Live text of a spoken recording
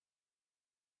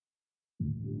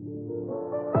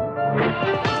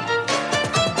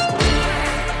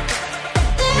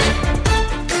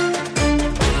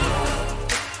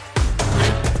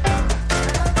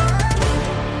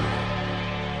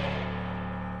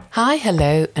Hi,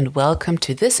 hello, and welcome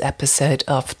to this episode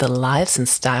of The Lives and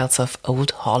Styles of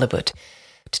Old Hollywood.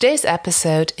 Today's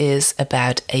episode is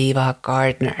about Ava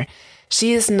Gardner.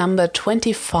 She is number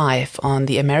 25 on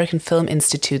the American Film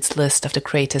Institute's list of the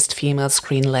greatest female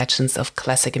screen legends of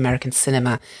classic American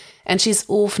cinema, and she's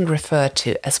often referred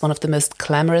to as one of the most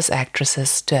glamorous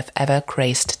actresses to have ever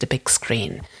graced the big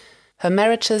screen. Her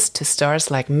marriages to stars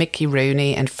like Mickey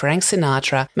Rooney and Frank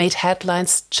Sinatra made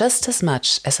headlines just as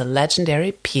much as a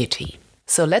legendary beauty.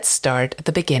 So let's start at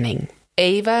the beginning.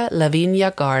 Ava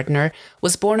Lavinia Gardner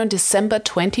was born on December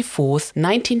 24,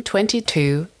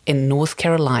 1922 in North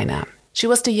Carolina. She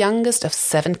was the youngest of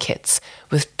 7 kids,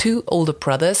 with 2 older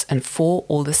brothers and 4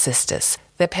 older sisters.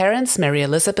 Their parents, Mary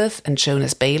Elizabeth and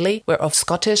Jonas Bailey, were of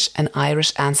Scottish and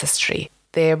Irish ancestry.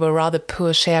 They were rather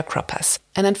poor sharecroppers,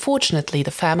 and unfortunately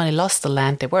the family lost the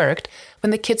land they worked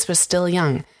when the kids were still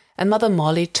young, and Mother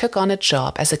Molly took on a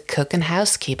job as a cook and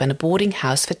housekeeper in a boarding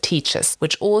house for teachers,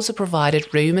 which also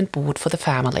provided room and board for the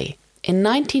family. In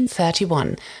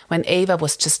 1931, when Ava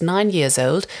was just 9 years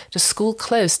old, the school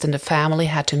closed and the family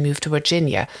had to move to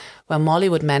Virginia, where Molly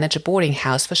would manage a boarding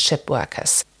house for ship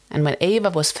workers. And when Ava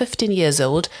was 15 years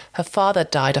old, her father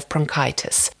died of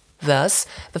bronchitis. Thus,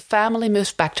 the family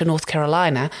moved back to North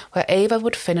Carolina, where Ava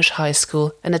would finish high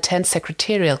school and attend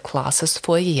secretarial classes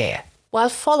for a year. While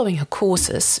following her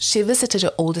courses, she visited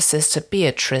her older sister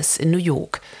Beatrice in New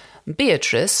York.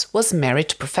 Beatrice was married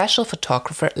to professional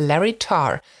photographer Larry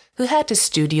Tarr, who had a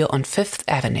studio on Fifth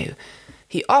Avenue.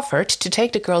 He offered to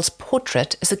take the girl's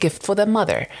portrait as a gift for their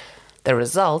mother. The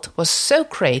result was so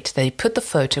great that he put the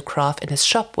photograph in his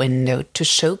shop window to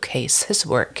showcase his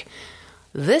work.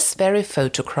 This very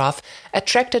photograph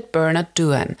attracted Bernard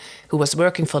Duan, who was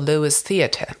working for Loew's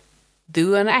Theatre.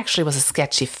 Duan actually was a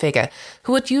sketchy figure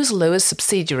who would use Loew's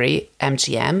subsidiary,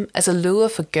 MGM, as a lure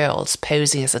for girls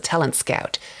posing as a talent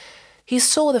scout. He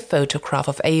saw the photograph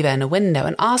of Ava in a window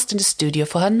and asked in the studio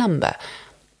for her number.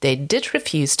 They did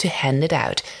refuse to hand it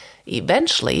out.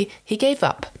 Eventually, he gave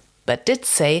up, but did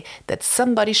say that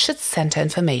somebody should send her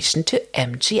information to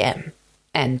MGM.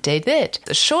 And they did.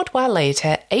 A short while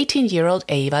later, 18-year-old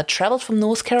Ava traveled from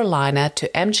North Carolina to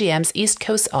MGM's East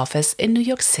Coast office in New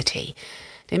York City.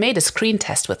 They made a screen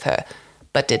test with her,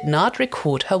 but did not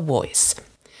record her voice,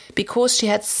 because she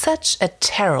had such a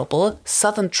terrible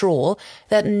southern drawl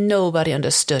that nobody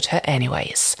understood her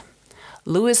anyways.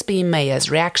 Louis B.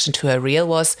 Mayer's reaction to her reel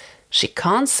was, "She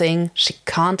can't sing, she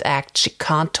can't act, she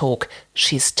can't talk,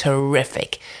 she's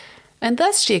terrific." And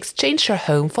thus she exchanged her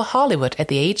home for Hollywood at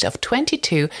the age of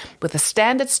 22 with a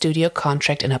standard studio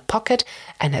contract in her pocket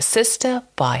and her sister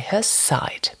by her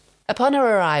side. Upon her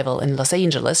arrival in Los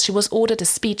Angeles, she was ordered a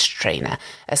speech trainer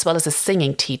as well as a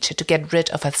singing teacher to get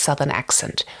rid of her southern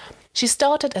accent. She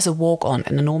started as a walk-on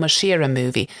in a Norma Shearer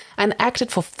movie and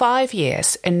acted for 5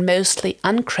 years in mostly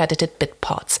uncredited bit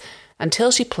parts, until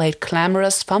she played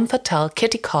glamorous femme fatale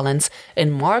Kitty Collins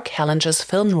in Mark Hellinger's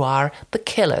film noir The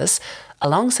Killers,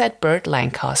 alongside Burt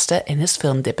Lancaster in his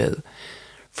film debut.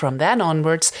 From then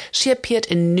onwards, she appeared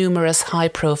in numerous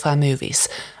high-profile movies.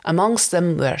 Amongst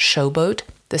them were Showboat,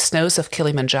 The Snows of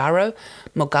Kilimanjaro,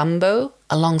 Mogambo,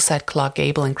 alongside Clark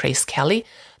Gable and Grace Kelly,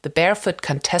 The Barefoot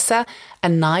Contessa,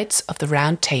 and Knights of the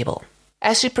Round Table.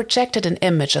 As she projected an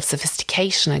image of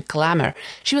sophistication and glamour,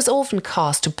 she was often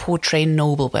cast to portray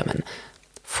noblewomen.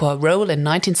 For a role in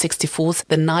 1964's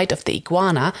The Night of the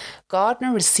Iguana,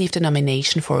 Gardner received a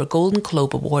nomination for a Golden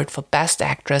Globe Award for Best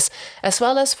Actress, as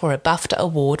well as for a BAFTA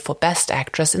Award for Best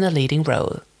Actress in a Leading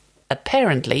Role.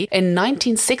 Apparently, in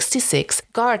 1966,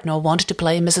 Gardner wanted to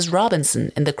play Mrs.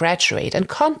 Robinson in The Graduate and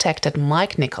contacted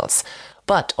Mike Nichols.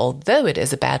 But although it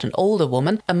is about an older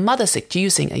woman, a mother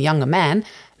seducing a younger man,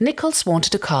 Nichols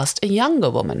wanted to cast a younger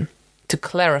woman. To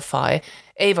clarify,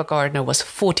 Ava Gardner was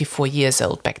 44 years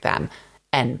old back then.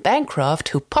 And Bancroft,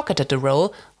 who pocketed the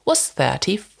role, was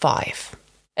 35.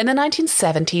 In the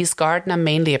 1970s, Gardner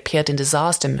mainly appeared in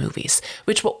disaster movies,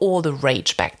 which were all the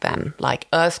rage back then, like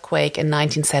Earthquake in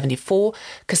 1974,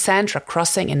 Cassandra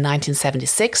Crossing in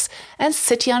 1976, and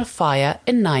City on Fire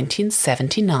in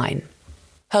 1979.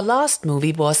 Her last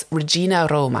movie was Regina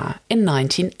Roma in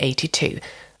 1982.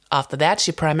 After that,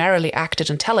 she primarily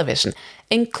acted on television,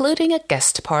 including a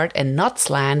guest part in Knots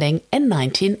Landing in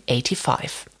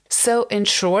 1985. So, in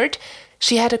short,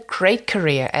 she had a great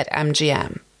career at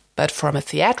MGM. But from a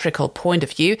theatrical point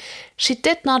of view, she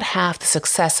did not have the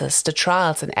successes, the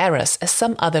trials and errors as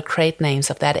some other great names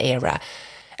of that era.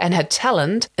 And her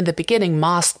talent, in the beginning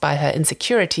masked by her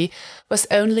insecurity, was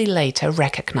only later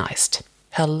recognized.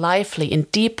 Her lively and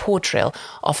deep portrayal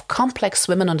of complex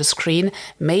women on the screen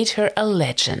made her a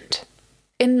legend.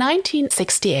 In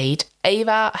 1968,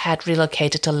 Ava had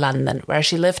relocated to London, where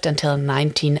she lived until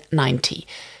 1990.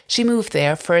 She moved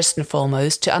there first and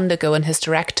foremost to undergo an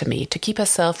hysterectomy to keep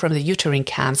herself from the uterine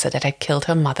cancer that had killed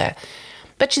her mother.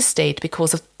 But she stayed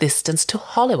because of distance to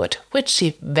Hollywood, which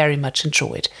she very much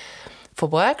enjoyed. For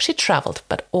work, she travelled,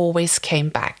 but always came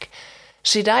back.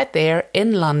 She died there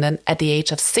in London at the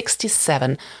age of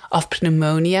 67 of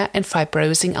pneumonia and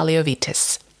fibrosing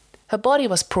ileovitis. Her body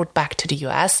was brought back to the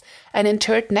US and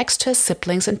interred next to her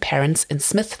siblings and parents in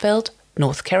Smithfield,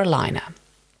 North Carolina.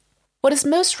 What is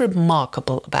most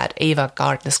remarkable about Ava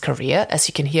Gardner's career, as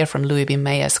you can hear from Louis B.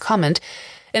 Mayer's comment,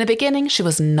 in the beginning she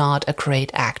was not a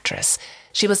great actress.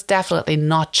 She was definitely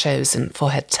not chosen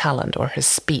for her talent or her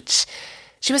speech.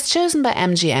 She was chosen by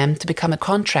MGM to become a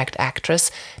contract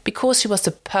actress because she was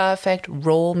the perfect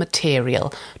raw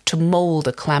material to mold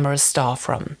a glamorous star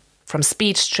from. From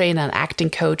speech trainer and acting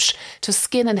coach to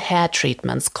skin and hair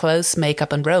treatments, clothes,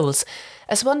 makeup and roles.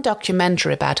 As one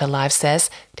documentary about her life says,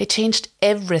 they changed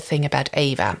everything about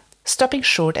Ava, stopping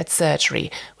short at surgery,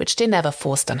 which they never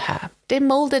forced on her. They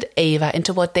molded Ava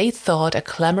into what they thought a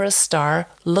glamorous star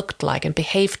looked like and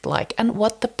behaved like, and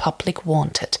what the public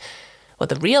wanted. What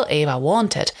the real Ava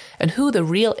wanted and who the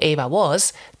real Ava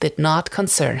was did not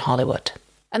concern Hollywood.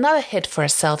 Another hit for her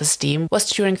self-esteem was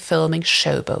during filming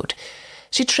Showboat.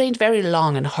 She trained very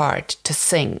long and hard to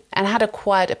sing and had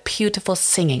quite a beautiful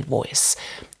singing voice.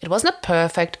 It wasn't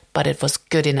perfect, but it was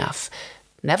good enough.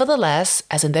 Nevertheless,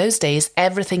 as in those days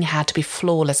everything had to be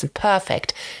flawless and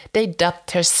perfect, they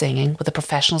dubbed her singing with a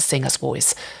professional singer's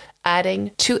voice,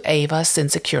 adding to Ava's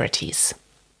insecurities.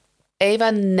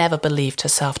 Ava never believed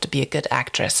herself to be a good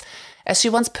actress. As she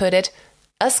once put it,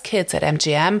 "Us kids at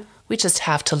MGM, we just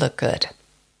have to look good."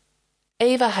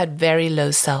 Ava had very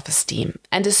low self-esteem,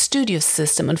 and the studio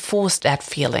system enforced that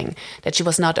feeling, that she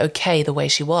was not okay the way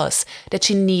she was, that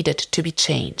she needed to be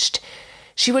changed.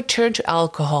 She would turn to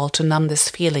alcohol to numb this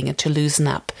feeling and to loosen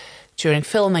up. During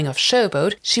filming of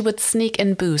Showboat, she would sneak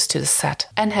in booze to the set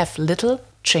and have little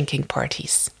drinking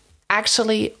parties.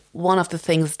 Actually, one of the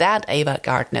things that Ava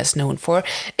Gardner is known for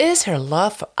is her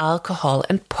love for alcohol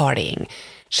and partying.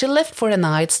 She lived for the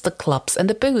nights, the clubs and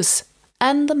the booze,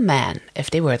 and the men,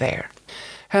 if they were there.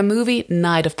 Her movie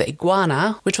Night of the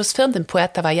Iguana, which was filmed in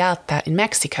Puerto Vallarta in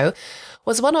Mexico,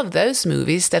 was one of those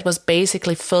movies that was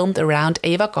basically filmed around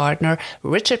Ava Gardner,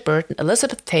 Richard Burton,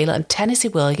 Elizabeth Taylor and Tennessee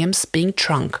Williams being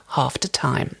drunk half the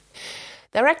time.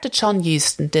 Director John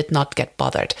Huston did not get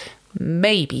bothered.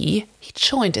 Maybe he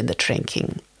joined in the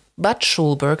drinking. But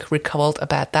Schulberg recalled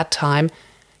about that time,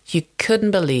 you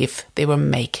couldn't believe they were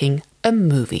making a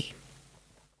movie.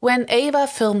 When Ava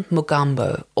filmed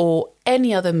Mogambo or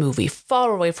any other movie far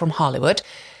away from Hollywood,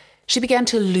 she began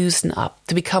to loosen up,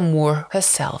 to become more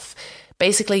herself.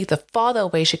 Basically, the farther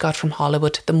away she got from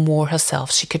Hollywood, the more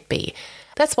herself she could be.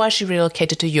 That's why she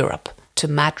relocated to Europe, to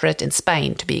Madrid in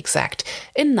Spain to be exact,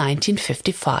 in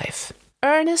 1955.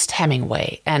 Ernest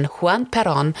Hemingway and Juan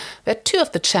Perón were two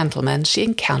of the gentlemen she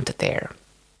encountered there.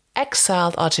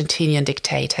 Exiled Argentinian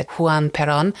dictator Juan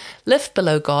Perón lived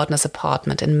below Gardner's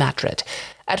apartment in Madrid.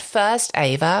 At first,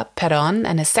 Ava, Perón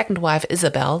and his second wife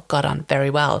Isabel got on very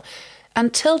well,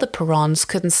 until the Perons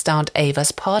couldn't stand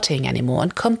Ava's partying anymore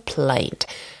and complained.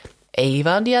 Ava,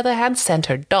 on the other hand, sent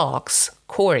her dogs,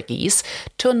 corgis,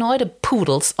 to annoy the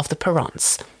poodles of the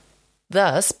Perons.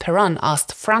 Thus, Perón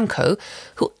asked Franco,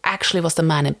 who actually was the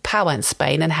man in power in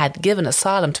Spain and had given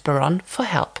asylum to Perón, for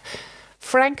help.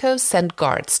 Franco sent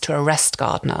guards to arrest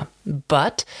Gardner,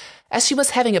 but as she was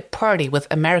having a party with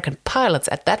American pilots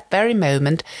at that very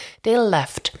moment, they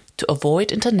left to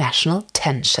avoid international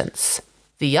tensions.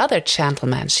 The other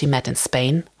gentleman she met in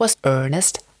Spain was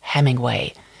Ernest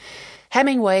Hemingway.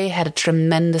 Hemingway had a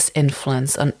tremendous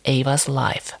influence on Ava's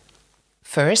life.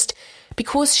 First,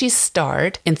 because she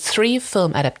starred in 3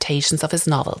 film adaptations of his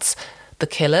novels: The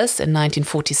Killers in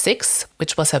 1946,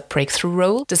 which was her breakthrough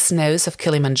role, The Snows of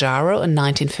Kilimanjaro in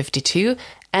 1952,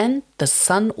 and The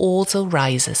Sun Also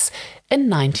Rises in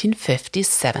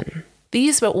 1957.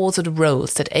 These were also the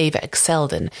roles that Ava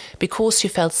excelled in because she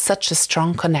felt such a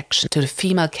strong connection to the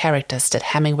female characters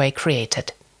that Hemingway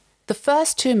created. The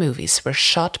first 2 movies were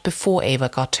shot before Ava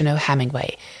got to know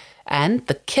Hemingway, and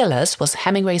The Killers was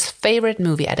Hemingway's favorite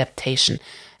movie adaptation,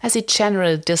 as he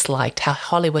generally disliked how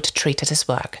Hollywood treated his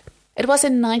work. It was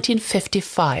in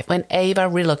 1955 when Ava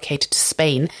relocated to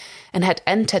Spain and had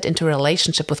entered into a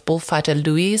relationship with bullfighter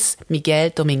Luis Miguel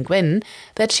Dominguin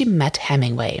that she met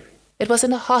Hemingway. It was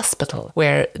in a hospital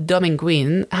where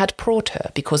Dominguin had brought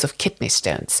her because of kidney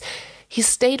stones. He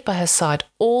stayed by her side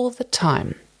all the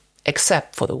time,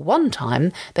 except for the one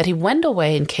time that he went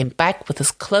away and came back with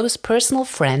his close personal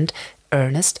friend,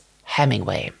 Ernest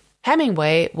Hemingway.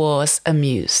 Hemingway was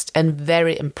amused and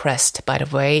very impressed by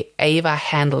the way Ava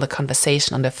handled the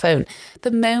conversation on the phone the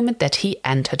moment that he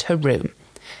entered her room.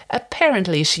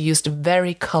 Apparently, she used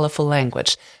very colorful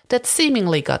language that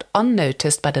seemingly got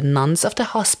unnoticed by the nuns of the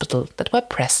hospital that were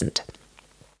present.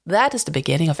 That is the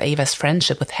beginning of Ava's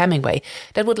friendship with Hemingway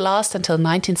that would last until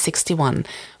 1961,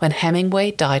 when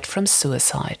Hemingway died from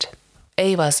suicide.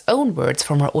 Ava's own words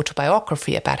from her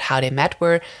autobiography about how they met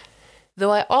were,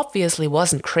 "Though I obviously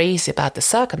wasn't crazy about the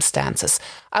circumstances,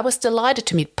 I was delighted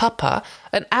to meet Papa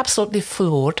and absolutely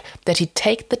floored that he'd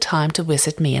take the time to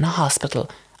visit me in a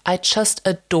hospital. I just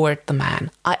adored the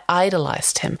man. I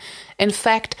idolized him. In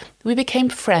fact, we became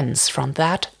friends from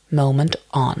that moment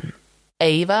on."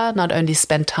 Ava not only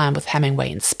spent time with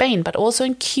Hemingway in Spain, but also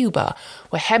in Cuba,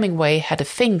 where Hemingway had a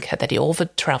finca that he often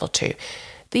traveled to.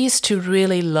 These two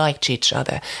really liked each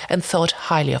other and thought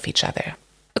highly of each other.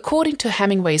 According to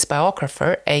Hemingway's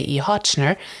biographer, A.E.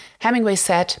 Hotchner, Hemingway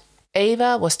said,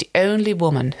 "Ava was the only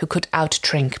woman who could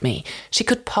outdrink me. She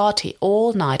could party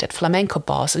all night at flamenco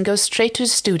bars and go straight to the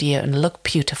studio and look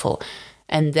beautiful,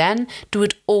 and then do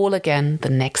it all again the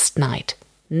next night.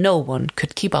 No one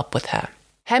could keep up with her."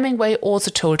 Hemingway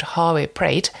also told Harvey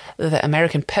Pratt, the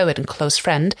American poet and close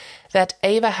friend, that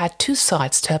Ava had two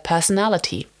sides to her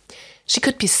personality. She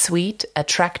could be sweet,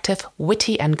 attractive,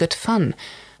 witty and good fun,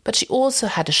 but she also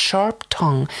had a sharp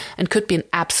tongue and could be an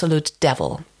absolute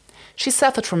devil. She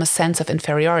suffered from a sense of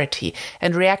inferiority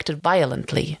and reacted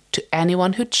violently to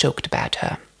anyone who joked about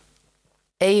her.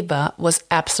 Ava was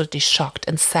absolutely shocked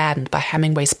and saddened by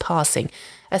Hemingway's passing,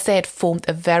 as they had formed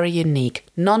a very unique,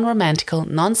 non-romantical,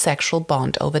 non-sexual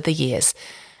bond over the years,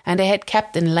 and they had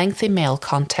kept in lengthy mail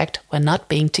contact when not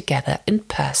being together in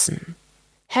person.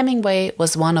 Hemingway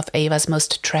was one of Ava's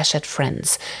most treasured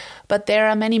friends, but there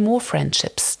are many more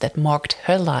friendships that marked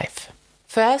her life.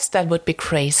 First, that would be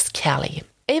Grace Kelly.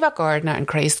 Ava Gardner and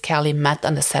Grace Kelly met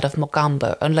on the set of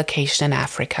Mogambo on location in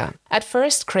Africa. At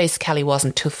first, Grace Kelly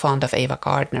wasn't too fond of Ava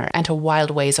Gardner and her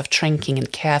wild ways of drinking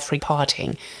and carefree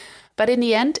partying, but in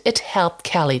the end it helped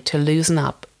Kelly to loosen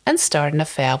up and start an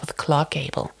affair with Clark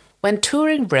Gable. When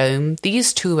touring Rome,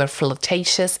 these two were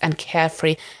flirtatious and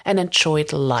carefree and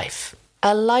enjoyed life.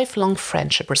 A lifelong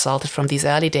friendship resulted from these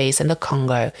early days in the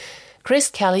Congo. Grace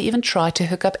Kelly even tried to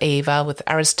hook up Ava with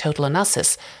Aristotle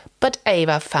Onassis, but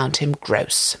Ava found him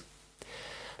gross.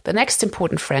 The next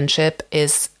important friendship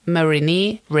is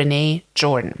Marini Renee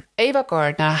Jordan. Ava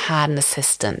Gardner had an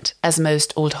assistant, as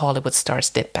most old Hollywood stars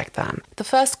did back then. The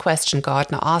first question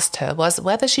Gardner asked her was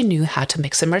whether she knew how to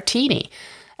mix a martini.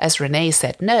 As Renee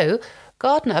said no,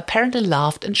 Gardner apparently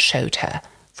laughed and showed her.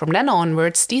 From then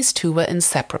onwards, these two were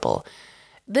inseparable.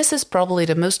 This is probably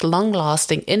the most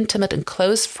long-lasting, intimate and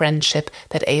close friendship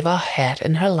that Ava had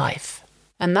in her life.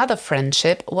 Another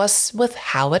friendship was with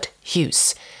Howard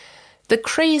Hughes. The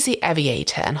crazy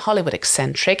aviator and Hollywood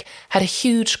eccentric had a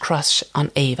huge crush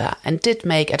on Ava and did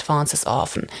make advances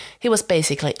often. He was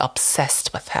basically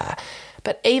obsessed with her.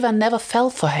 But Ava never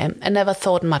fell for him and never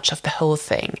thought much of the whole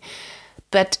thing.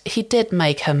 But he did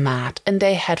make her mad, and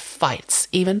they had fights,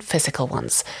 even physical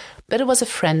ones. But it was a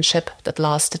friendship that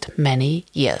lasted many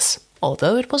years,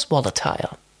 although it was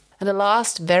volatile. And the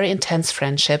last very intense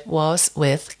friendship was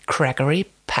with Gregory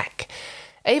Peck.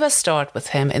 Ava starred with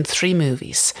him in 3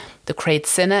 movies: The Great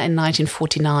Sinner in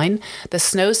 1949, The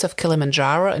Snows of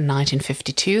Kilimanjaro in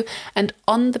 1952, and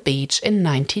On the Beach in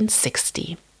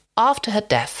 1960. After her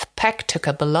death, Peck took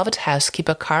her beloved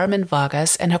housekeeper Carmen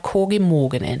Vargas and her corgi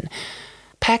Morgan in.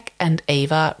 Peck and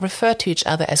Ava refer to each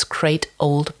other as great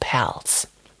old pals.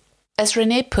 As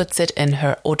Renee puts it in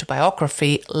her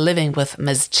autobiography, Living with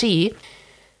Miss G,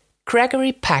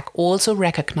 Gregory Peck also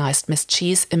recognized Miss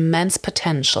G's immense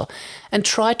potential and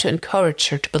tried to encourage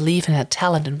her to believe in her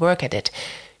talent and work at it.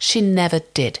 She never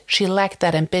did. She lacked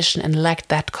that ambition and lacked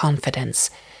that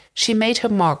confidence. She made her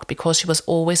mark because she was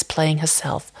always playing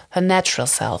herself, her natural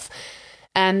self.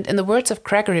 And in the words of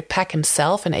Gregory Peck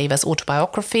himself in Ava's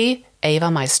autobiography, Ava,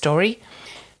 My Story,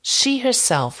 she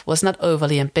herself was not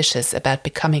overly ambitious about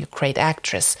becoming a great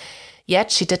actress,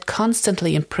 yet she did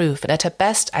constantly improve, and at her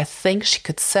best I think she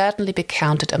could certainly be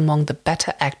counted among the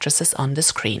better actresses on the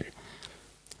screen.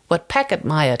 What Peck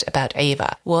admired about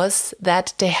Ava was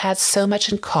that they had so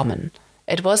much in common.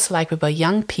 It was like we were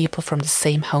young people from the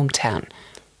same hometown.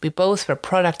 We both were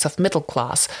products of middle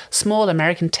class, small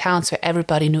American towns where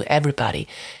everybody knew everybody,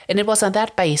 and it was on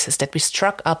that basis that we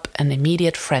struck up an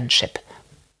immediate friendship.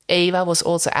 Ava was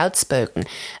also outspoken,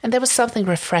 and there was something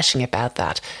refreshing about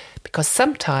that, because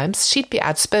sometimes she'd be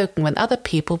outspoken when other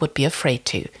people would be afraid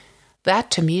to. That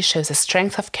to me shows a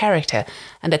strength of character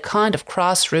and a kind of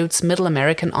grassroots middle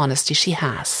American honesty she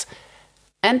has.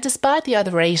 And despite the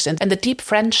adoration and the deep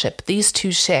friendship these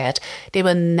two shared, they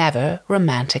were never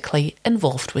romantically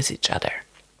involved with each other.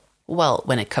 Well,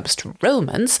 when it comes to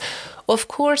romance, of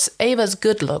course, Ava's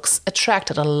good looks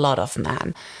attracted a lot of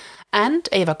men. And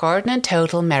Ava Gardner in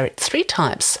total married 3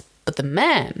 times, but the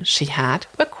men she had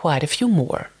were quite a few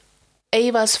more.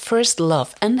 Ava's first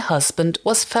love and husband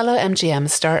was fellow MGM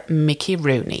star Mickey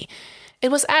Rooney. It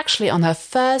was actually on her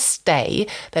first day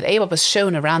that Ava was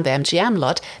shown around the MGM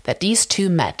lot that these two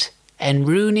met, and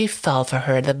Rooney fell for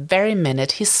her the very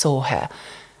minute he saw her,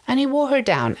 and he wore her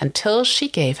down until she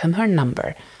gave him her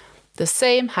number. The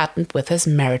same happened with his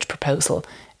marriage proposal.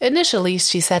 Initially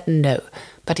she said no,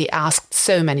 but he asked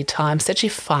so many times that she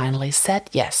finally said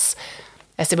yes.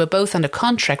 As they were both under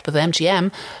contract with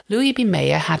MGM, Louis B.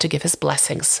 Mayer had to give his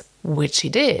blessings, which he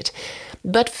did.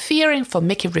 But fearing for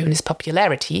Mickey Rooney's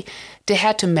popularity, they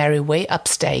had to marry way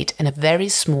upstate in a very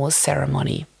small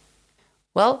ceremony.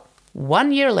 Well,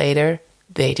 1 year later,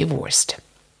 they divorced.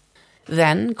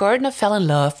 Then Gardner fell in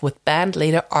love with band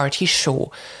leader Artie Shaw,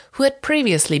 who had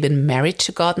previously been married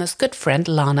to Gardner's good friend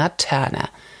Lana Turner.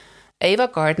 Ava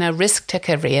Gardner risked her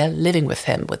career living with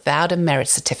him without a marriage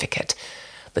certificate.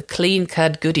 The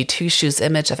clean-cut goody two-shoes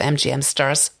image of MGM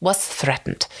stars was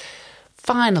threatened.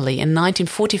 Finally, in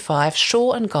 1945,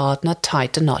 Shaw and Gardner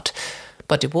tied the knot,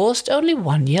 but divorced only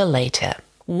 1 year later.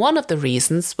 One of the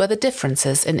reasons were the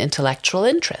differences in intellectual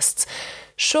interests.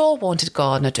 Shaw wanted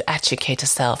Gardner to educate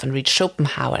herself and read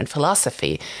Schopenhauer and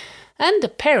philosophy, and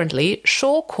apparently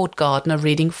Shaw caught Gardner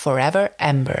reading Forever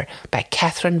Ember by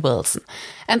Catherine Wilson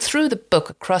and threw the book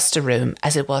across the room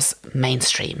as it was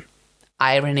mainstream.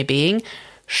 Irony being,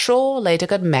 Shaw later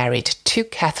got married to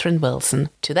Catherine Wilson,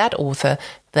 to that author,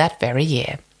 that very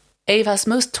year. Ava's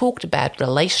most talked about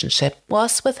relationship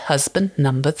was with husband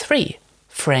number 3,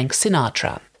 Frank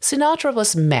Sinatra. Sinatra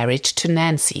was married to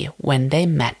Nancy when they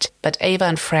met, but Ava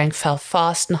and Frank fell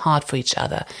fast and hard for each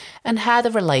other and had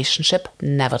a relationship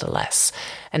nevertheless.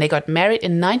 And they got married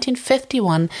in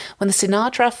 1951 when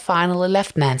Sinatra finally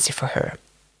left Nancy for her.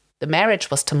 The marriage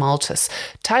was tumultuous.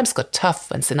 Times got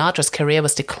tough when Sinatra's career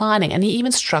was declining and he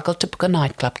even struggled to book a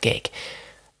nightclub gig.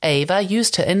 Ava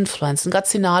used her influence and got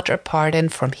Sinatra a part in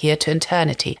From Here to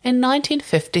Eternity in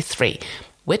 1953,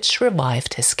 which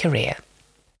revived his career.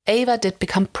 Ava did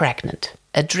become pregnant,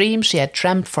 a dream she had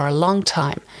dreamt for a long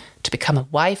time, to become a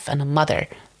wife and a mother.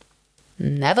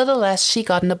 Nevertheless, she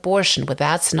got an abortion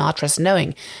without Sinatra's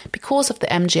knowing because of the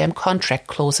MGM contract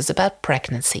clauses about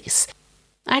pregnancies.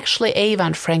 Actually, Ava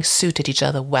and Frank suited each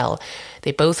other well.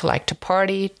 They both liked to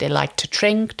party, they liked to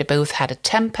drink, they both had a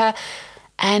temper,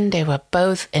 and they were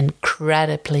both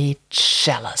incredibly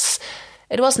jealous.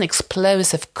 It was an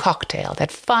explosive cocktail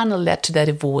that finally led to their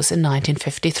divorce in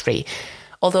 1953,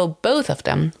 although both of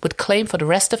them would claim for the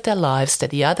rest of their lives that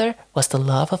the other was the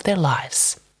love of their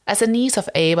lives. As a niece of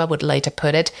Ava would later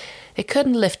put it, they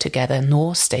couldn't live together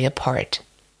nor stay apart.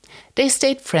 They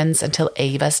stayed friends until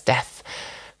Ava's death.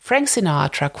 Frank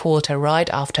Sinatra called her right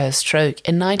after her stroke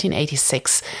in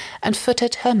 1986 and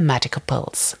footed her medical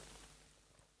bills.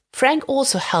 Frank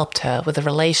also helped her with a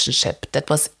relationship that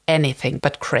was anything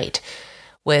but great,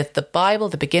 with the Bible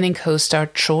the Beginning co-star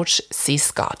George C.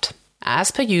 Scott.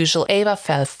 As per usual, Ava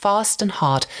fell fast and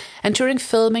hard, and during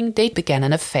filming they began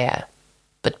an affair.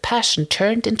 But passion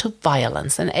turned into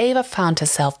violence, and Ava found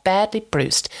herself badly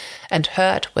bruised and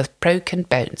hurt with broken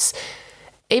bones.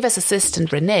 Ava's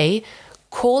assistant Renee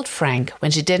called Frank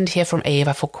when she didn't hear from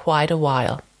Ava for quite a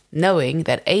while, knowing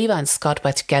that Ava and Scott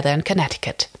were together in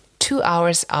Connecticut. 2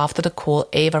 hours after the call,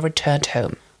 Ava returned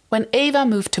home. When Ava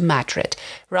moved to Madrid,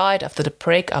 right after the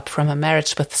breakup from her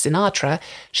marriage with Sinatra,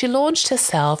 she launched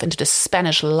herself into the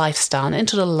Spanish lifestyle and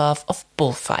into the love of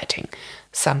bullfighting,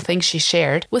 something she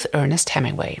shared with Ernest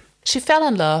Hemingway. She fell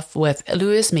in love with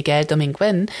Luis Miguel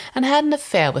Dominguin and had an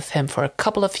affair with him for a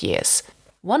couple of years.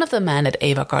 One of the men that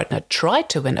Ava Gardner tried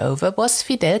to win over was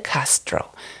Fidel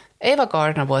Castro. Ava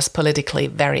Gardner was politically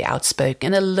very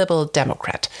outspoken and a liberal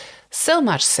Democrat, so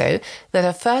much so that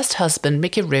her first husband,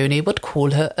 Mickey Rooney, would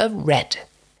call her a Red.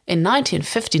 In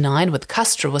 1959, when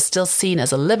Castro was still seen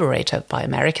as a liberator by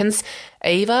Americans,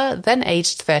 Ava, then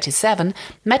aged 37,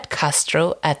 met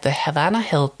Castro at the Havana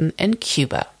Hilton in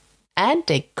Cuba. And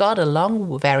they got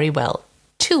along very well.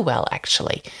 Too well,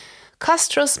 actually.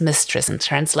 Castro's mistress and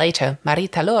translator,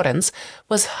 Marita Lorenz,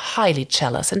 was highly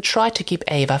jealous and tried to keep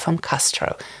Ava from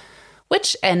Castro,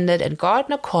 which ended in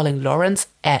Gardner calling Lorenz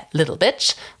a little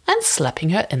bitch and slapping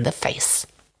her in the face.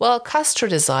 Well, Castro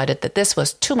decided that this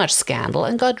was too much scandal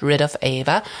and got rid of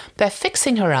Ava by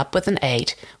fixing her up with an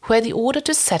aide who had the order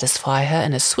to satisfy her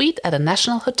in a suite at a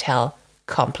national hotel,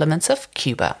 compliments of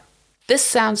Cuba. This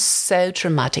sounds so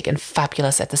dramatic and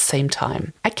fabulous at the same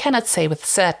time. I cannot say with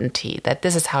certainty that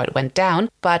this is how it went down,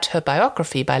 but her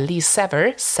biography by Lee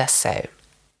Sever says so.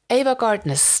 Ava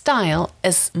Gardner's style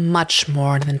is much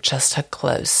more than just her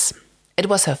clothes. It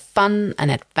was her fun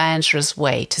and adventurous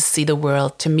way to see the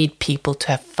world, to meet people,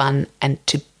 to have fun and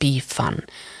to be fun.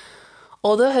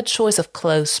 Although her choice of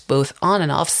clothes, both on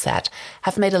and off set,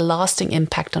 have made a lasting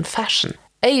impact on fashion,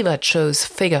 Ava chose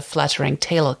figure-flattering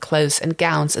tailored clothes and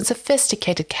gowns and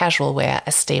sophisticated casual wear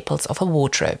as staples of her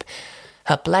wardrobe.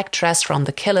 Her black dress from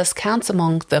The Killers counts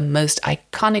among the most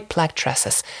iconic black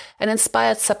dresses and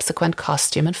inspired subsequent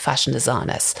costume and fashion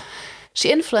designers.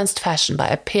 She influenced fashion by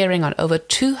appearing on over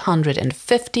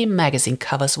 250 magazine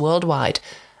covers worldwide.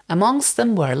 Amongst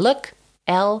them were Look,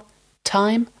 Elle,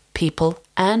 Time, People,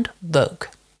 and Vogue.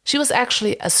 She was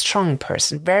actually a strong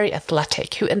person, very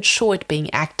athletic, who enjoyed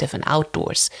being active and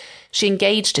outdoors. She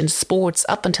engaged in sports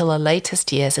up until her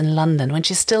latest years in London, when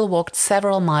she still walked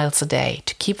several miles a day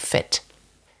to keep fit.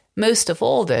 Most of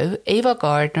all, though, Ava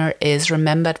Gardner is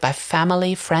remembered by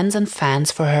family, friends and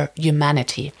fans for her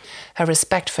humanity, her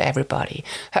respect for everybody,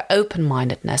 her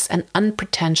open-mindedness and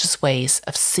unpretentious ways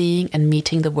of seeing and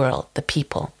meeting the world, the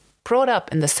people. Brought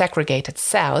up in the segregated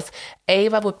South,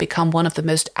 Ava would become one of the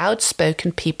most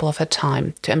outspoken people of her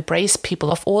time, to embrace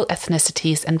people of all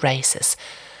ethnicities and races.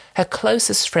 Her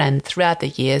closest friend throughout the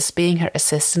years being her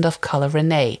assistant of color,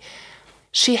 Renee.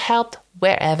 She helped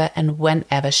wherever and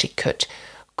whenever she could,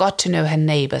 got to know her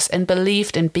neighbors and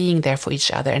believed in being there for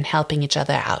each other and helping each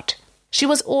other out. She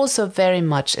was also very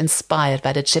much inspired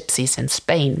by the gypsies in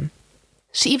Spain.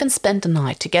 She even spent the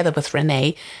night together with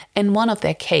Renee in one of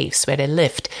their caves where they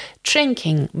lived,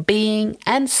 drinking, being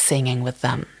and singing with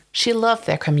them. She loved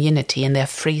their community and their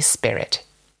free spirit.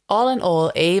 All in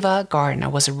all, Ava Gardner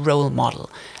was a role model,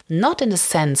 not in the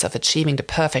sense of achieving the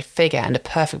perfect figure and the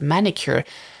perfect manicure,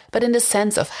 but in the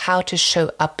sense of how to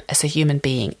show up as a human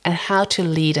being and how to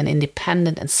lead an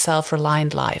independent and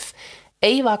self-reliant life.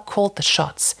 Ava called the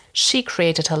shots. She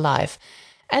created her life.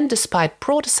 And despite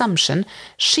broad assumption,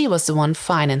 she was the one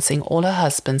financing all her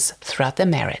husbands throughout their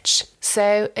marriage.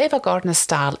 So Ava Gardner's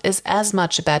style is as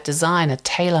much about design and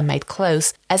tailor-made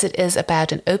clothes as it is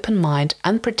about an open mind,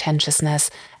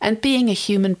 unpretentiousness, and being a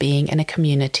human being in a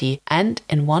community and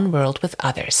in one world with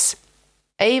others.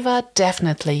 Ava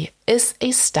definitely is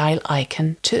a style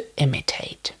icon to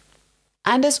imitate.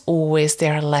 And as always,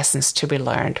 there are lessons to be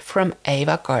learned from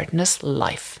Ava Gardner's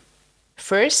life.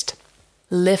 First,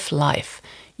 live life.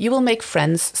 You will make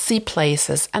friends, see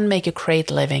places, and make a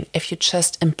great living if you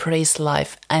just embrace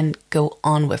life and go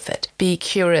on with it. Be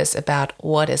curious about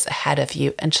what is ahead of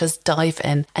you and just dive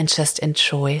in and just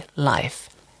enjoy life.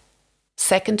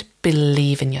 Second,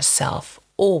 believe in yourself,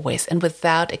 always and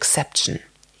without exception.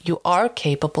 You are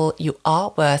capable, you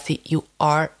are worthy, you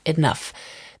are enough.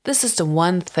 This is the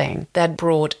one thing that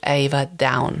brought Ava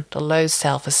down, the low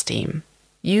self-esteem.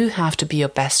 You have to be your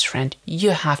best friend.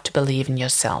 You have to believe in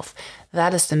yourself.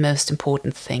 That is the most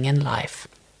important thing in life.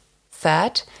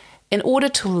 Third, in order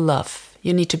to love,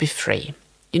 you need to be free.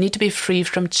 You need to be free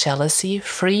from jealousy,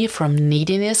 free from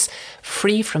neediness,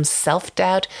 free from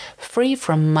self-doubt, free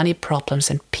from money problems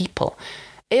and people.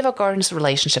 Ava Gardner's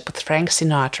relationship with Frank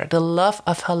Sinatra, the love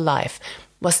of her life,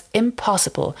 was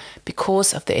impossible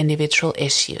because of the individual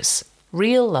issues.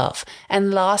 Real love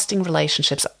and lasting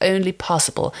relationships are only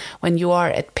possible when you are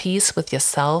at peace with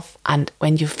yourself and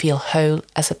when you feel whole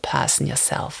as a person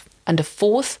yourself. And the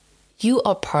fourth, you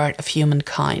are part of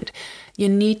humankind. You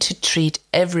need to treat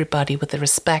everybody with the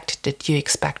respect that you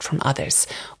expect from others.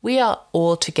 We are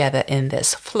all together in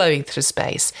this, flowing through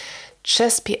space.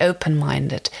 Just be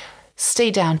open-minded.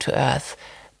 Stay down to earth.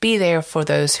 Be there for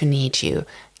those who need you.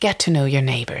 Get to know your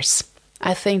neighbors.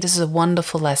 I think this is a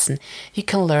wonderful lesson you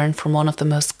can learn from one of the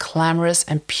most glamorous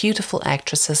and beautiful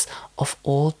actresses of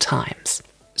all times.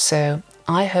 So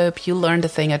I hope you learned a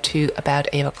thing or two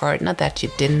about Ava Gardner that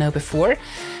you didn't know before.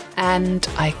 And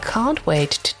I can't wait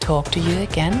to talk to you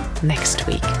again next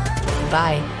week.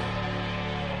 Bye.